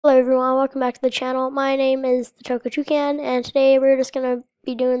Hello everyone, welcome back to the channel. My name is the Choco Toucan, and today we're just gonna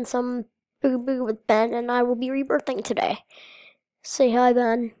be doing some Booga Booga with Ben, and I will be rebirthing today. Say hi,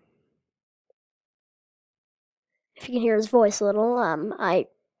 Ben. If you can hear his voice a little, I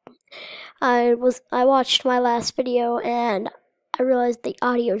watched my last video and I realized the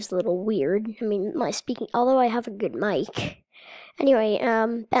audio is a little weird. I mean, my speaking, although I have a good mic. Anyway,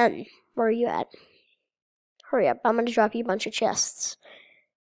 Ben, where are you at? Hurry up! I'm gonna drop you a bunch of chests.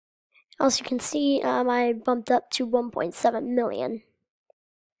 As you can see, I bumped up to 1.7 million,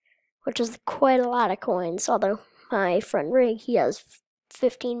 which is quite a lot of coins, although my friend Rig, he has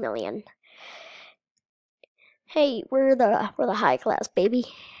 15 million. Hey, we're the high class, baby.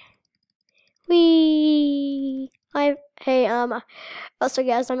 So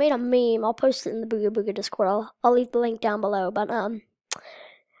guys, I made a meme. I'll post it in the Booga Booga Discord. I'll leave the link down below, but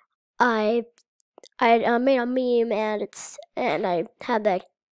I made a meme and I had that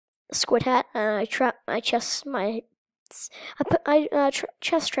squid hat and I chest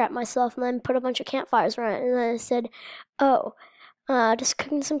trapped myself and then put a bunch of campfires around it, and then I said, "Oh, just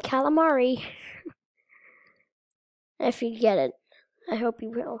cooking some calamari." If you get it, I hope you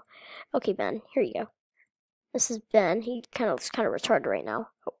will. Okay, Ben, here you go. This is Ben. He looks kind of retarded right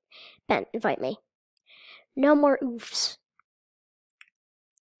now. Oh, Ben, invite me. No more oofs.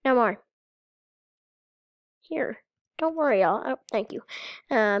 No more. Here. Don't worry, oh, thank you.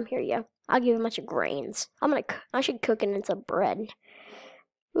 Here you go. I'll give you a bunch of grains. I should cook it into bread.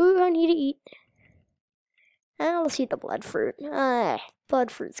 Ooh, I need to eat. Let's eat the blood fruit. Blood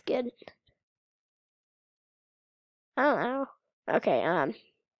fruit's good. I don't know. Okay,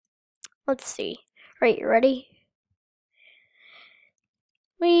 let's see. Right, you ready?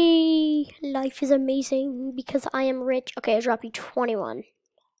 Life is amazing because I am rich. Okay, I dropped you 21.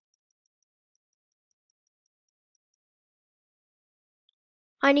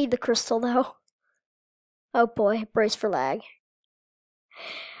 I need the crystal though. Oh boy, brace for lag.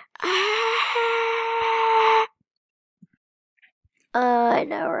 I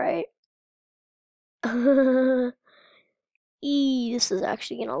know, right? This is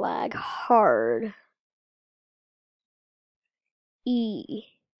actually gonna lag hard.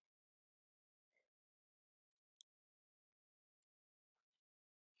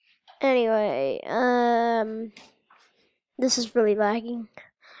 Anyway, this is really lagging.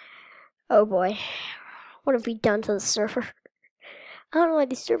 Oh boy, what have we done to the server? I don't know why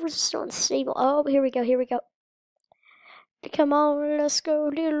these servers are so unstable. Oh, here we go. Come on, let's go a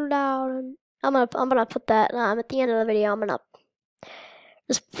little down. I'm gonna put that at the end of the video. I'm gonna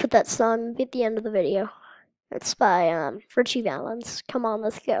just put that song at the end of the video. It's by Richie Valens. Come on,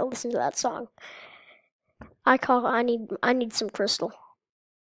 let's go listen to that song. I need some crystal.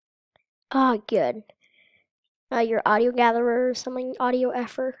 Oh, good. Your audio gatherer or something, audio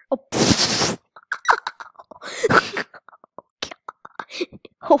effer. Oh,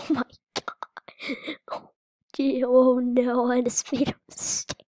 oh my god. Oh no, I just made a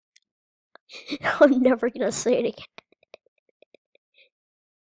mistake. I'm never gonna say it again.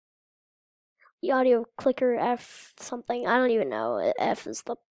 The audio clicker F something. I don't even know. F is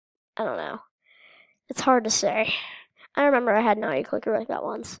the. I don't know. It's hard to say. I remember I had an audio clicker like that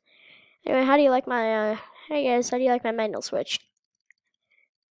once. Anyway, how do you like my. Hey guys, how do you like my manual switch?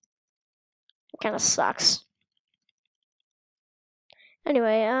 It kind of sucks.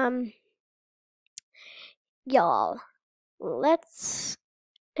 Anyway, y'all, let's.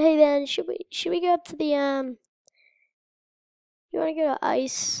 Hey then, should we go up to the You want to go to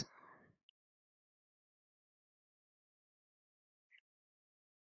ice?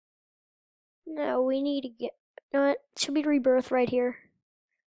 No, we need to get. You know what? Should we rebirth right here?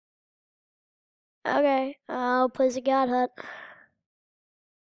 Okay, I'll place a god hut.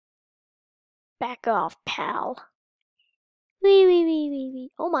 Back off, pal.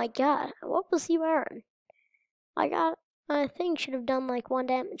 Wee. Oh my god, what was he wearing? My thing should have done like 1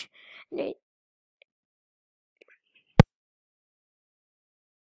 damage.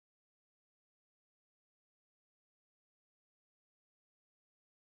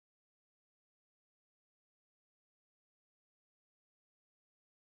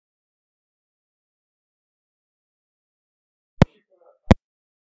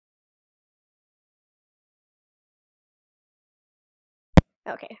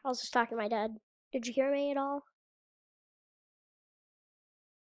 Okay, I was just talking to my dad. Did you hear me at all?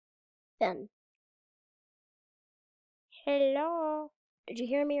 Ben. Hello? Did you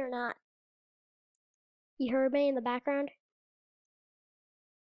hear me or not? You heard me in the background?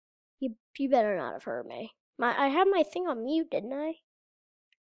 You better not have heard me. I had my thing on mute, didn't I?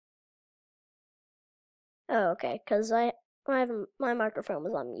 Oh, okay, because my microphone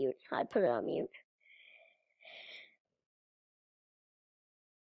was on mute. I put it on mute.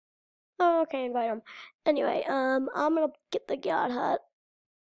 Oh, okay, invite him. Anyway, I'm gonna get the god hut.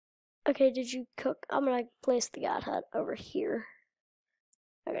 Okay, did you cook? I'm gonna place the god hut over here.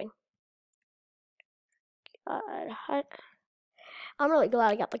 Okay. God hut. I'm really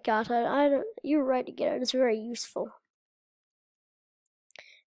glad I got the god hut. You were right to get it. It's very useful.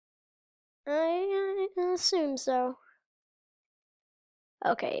 I assume so.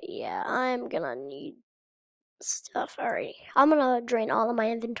 Okay, yeah, I'm gonna need stuff already. I'm gonna drain all of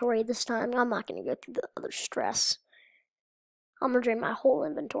my inventory this time. I'm not gonna go through the other stress. I'm gonna drain my whole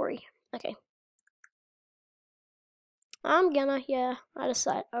inventory. Okay. Yeah, I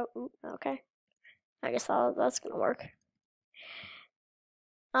decided. Oh, okay. I guess that's gonna work.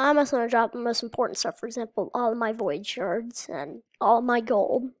 I'm just gonna drop the most important stuff. For example, all of my void shards and all of my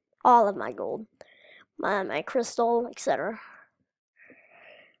gold. All of my gold. My crystal, etc.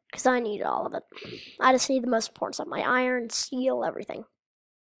 Because I need all of it. I just need the most important stuff. My iron, steel, everything.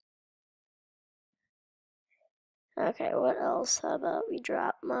 Okay, what else? How about we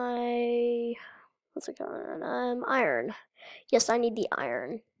drop my... What's it called? Iron. Yes, I need the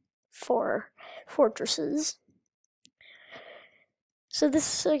iron for fortresses. So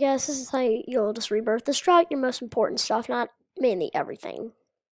I guess this is how you'll just rebirth. Just drop your most important stuff, not mainly everything.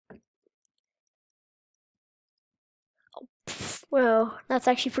 Well, that's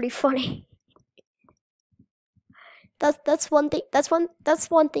actually pretty funny. That's one thing. That's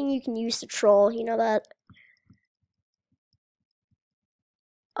one thing you can use to troll. You know that.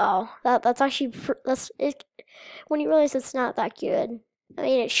 Oh, that's actually that's it. When you realize it's not that good. I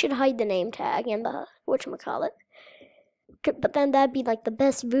mean, it should hide the name tag and the whatchamacallit. But then that'd be like the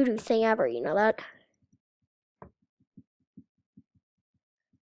best voodoo thing ever. You know that.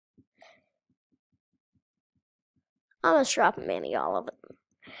 I'm gonna drop mainly all of it.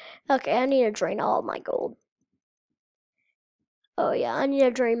 Okay, I need to drain all of my gold. Oh yeah, I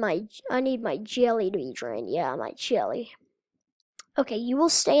need my jelly to be drained. Yeah, my jelly. Okay, you will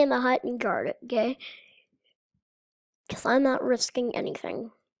stay in the hut and guard it, okay? Because I'm not risking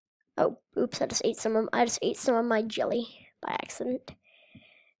anything. Oh, oops, I just ate some of my jelly by accident.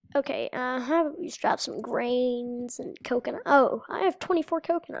 Okay, how about we just drop some grains and coconut? Oh, I have 24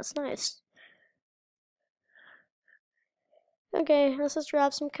 coconuts, nice. Okay, let's just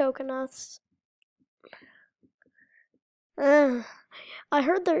drop some coconuts. I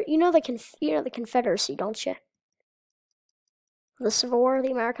heard you know the Confederacy, don't you? The Civil War,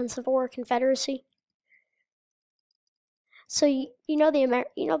 the American Civil War, Confederacy. So you know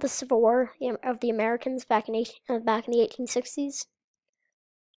the Civil War of the Americans back in the 1860s.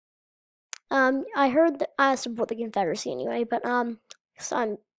 I heard that I support the Confederacy anyway, but so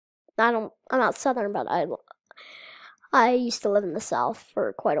I'm not Southern, but I used to live in the South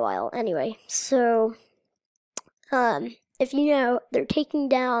for quite a while. Anyway, so if you know, they're taking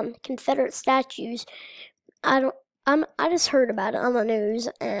down Confederate statues. I just heard about it on the news,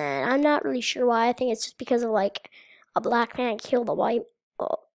 and I'm not really sure why. I think it's just because of like a black man killed a white.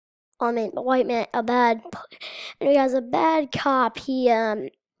 The white man, and he has a bad cop. He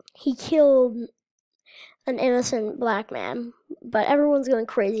killed an innocent black man, but everyone's going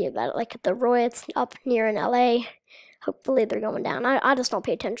crazy about it. Like at the riots up near in LA, hopefully they're going down. I just don't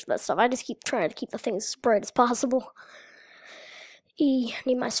pay attention to that stuff. I just keep trying to keep the things as bright as possible.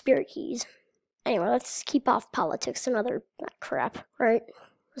 Need my spirit keys. Anyway, let's keep off politics and other crap, right?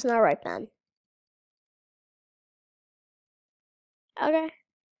 Isn't that right, Ben? Okay.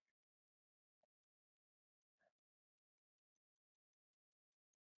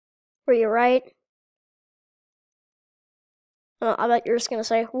 Were you right? I bet you're just gonna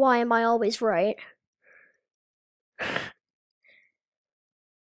say, why am I always right?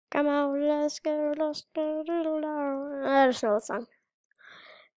 Come on, let's go, I just know that song.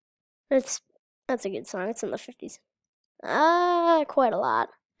 That's a good song. It's in the 50s. Quite a lot.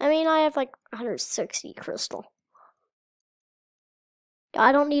 I mean, I have like 160 crystal.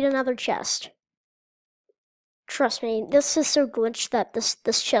 I don't need another chest. Trust me, this is so glitched that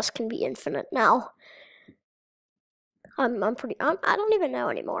this chest can be infinite now. I don't even know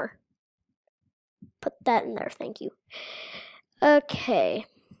anymore. Put that in there, thank you. Okay.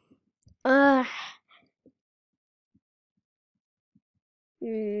 No,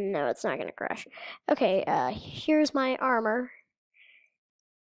 it's not gonna crash. Okay, here's my armor.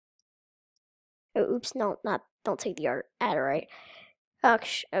 Oh, oops, no, don't take the adderite.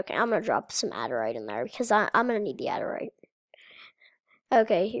 Okay, I'm gonna drop some adderite in there because I'm gonna need the adderite.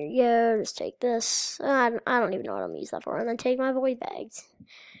 Okay, here you go. Just take this. I don't even know what I'm gonna use that for. And then take my void bags.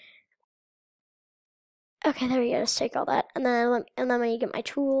 Okay, there we go. Just take all that, and then let me get my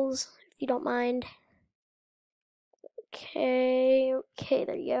tools, if you don't mind. Okay,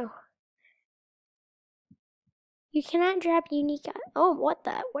 there you go. You cannot drop unique. Oh, what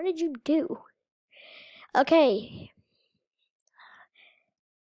the? What did you do? Okay.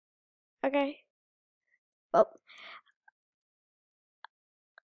 Okay. Oh.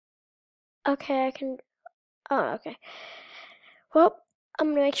 Okay, I can. Oh, okay. Well, I'm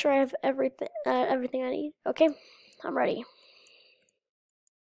gonna make sure I have everything I need. Okay, I'm ready.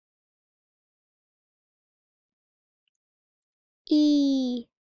 E.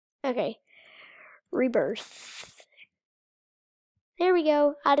 Okay. Rebirth. There we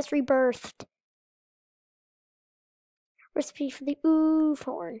go. I just rebirthed. Recipe for the oof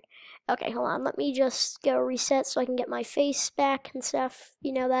horn. Okay, hold on. Let me just go reset so I can get my face back and stuff.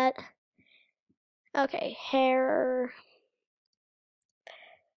 You know that. Okay, hair.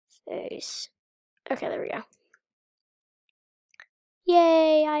 Face. Okay, there we go.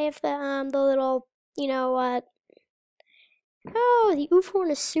 Yay! I have the little, you know what? Oh, the oof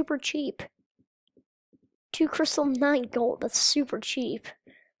horn is super cheap. 2 crystal, 9 gold. That's super cheap.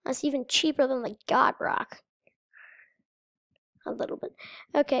 That's even cheaper than the God Rock. A little bit.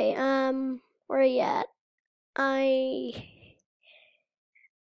 Okay, where are you at?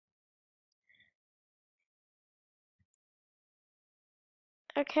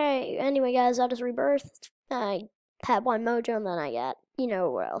 Okay, anyway, guys, I just rebirthed. I had 1 mojo, and then I got, you know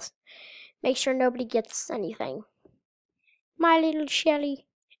what else. Make sure nobody gets anything. My little Shelly.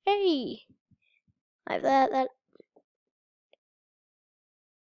 Hey! I have that.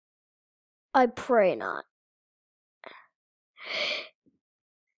 I pray not.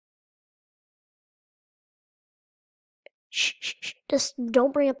 Shh. Just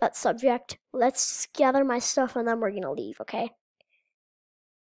don't bring up that subject. Let's gather my stuff and then we're gonna leave, okay?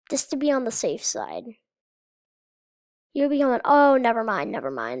 Just to be on the safe side. You'll become an. Oh, never mind.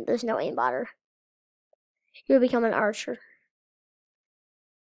 There's no aimbotter. You'll become an archer.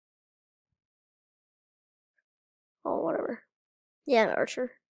 Oh, whatever. Yeah, an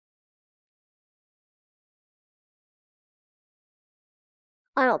archer.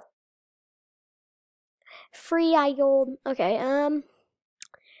 I don't. Free eye gold. Okay,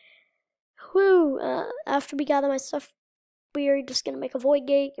 whoo. After we gather my stuff, we're just gonna make a void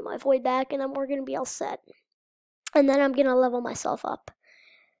gate, get my void back, and then we're gonna be all set. And then I'm gonna level myself up.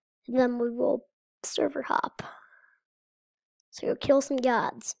 And then we will server hop. So go kill some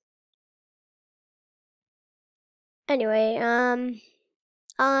gods. Anyway, I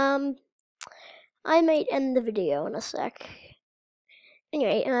might end the video in a sec.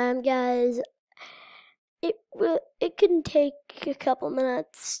 Anyway, guys, it can take a couple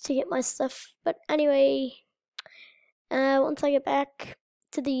minutes to get my stuff, but anyway, once I get back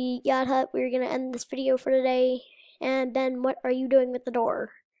to the God Hut, we're gonna end this video for today. And Ben, what are you doing with the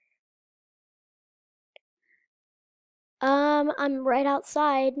door? I'm right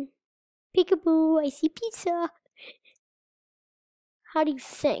outside. Peekaboo, I see pizza. How do you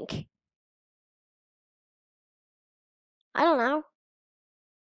think? I don't know.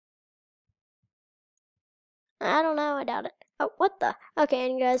 I doubt it. Oh, what the? Okay,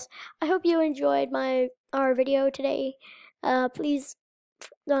 and guys, I hope you enjoyed our video today. Please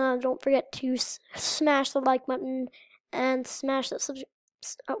don't forget to smash the like button and smash that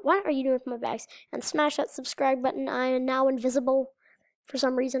what are you doing with my bags? And smash that subscribe button. I am now invisible for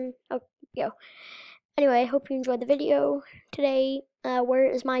some reason. Oh, go. Anyway, I hope you enjoyed the video today. Where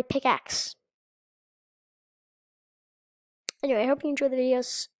is my pickaxe? Anyway, I hope you enjoyed the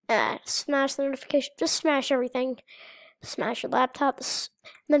videos. Smash the notification. Just smash everything. Smash your laptop. And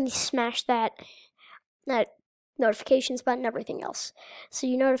then smash that notifications button, everything else. So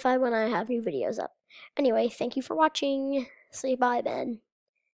you're notified when I have new videos up. Anyway, thank you for watching. Say bye, Ben.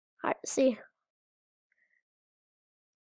 Alright, see you.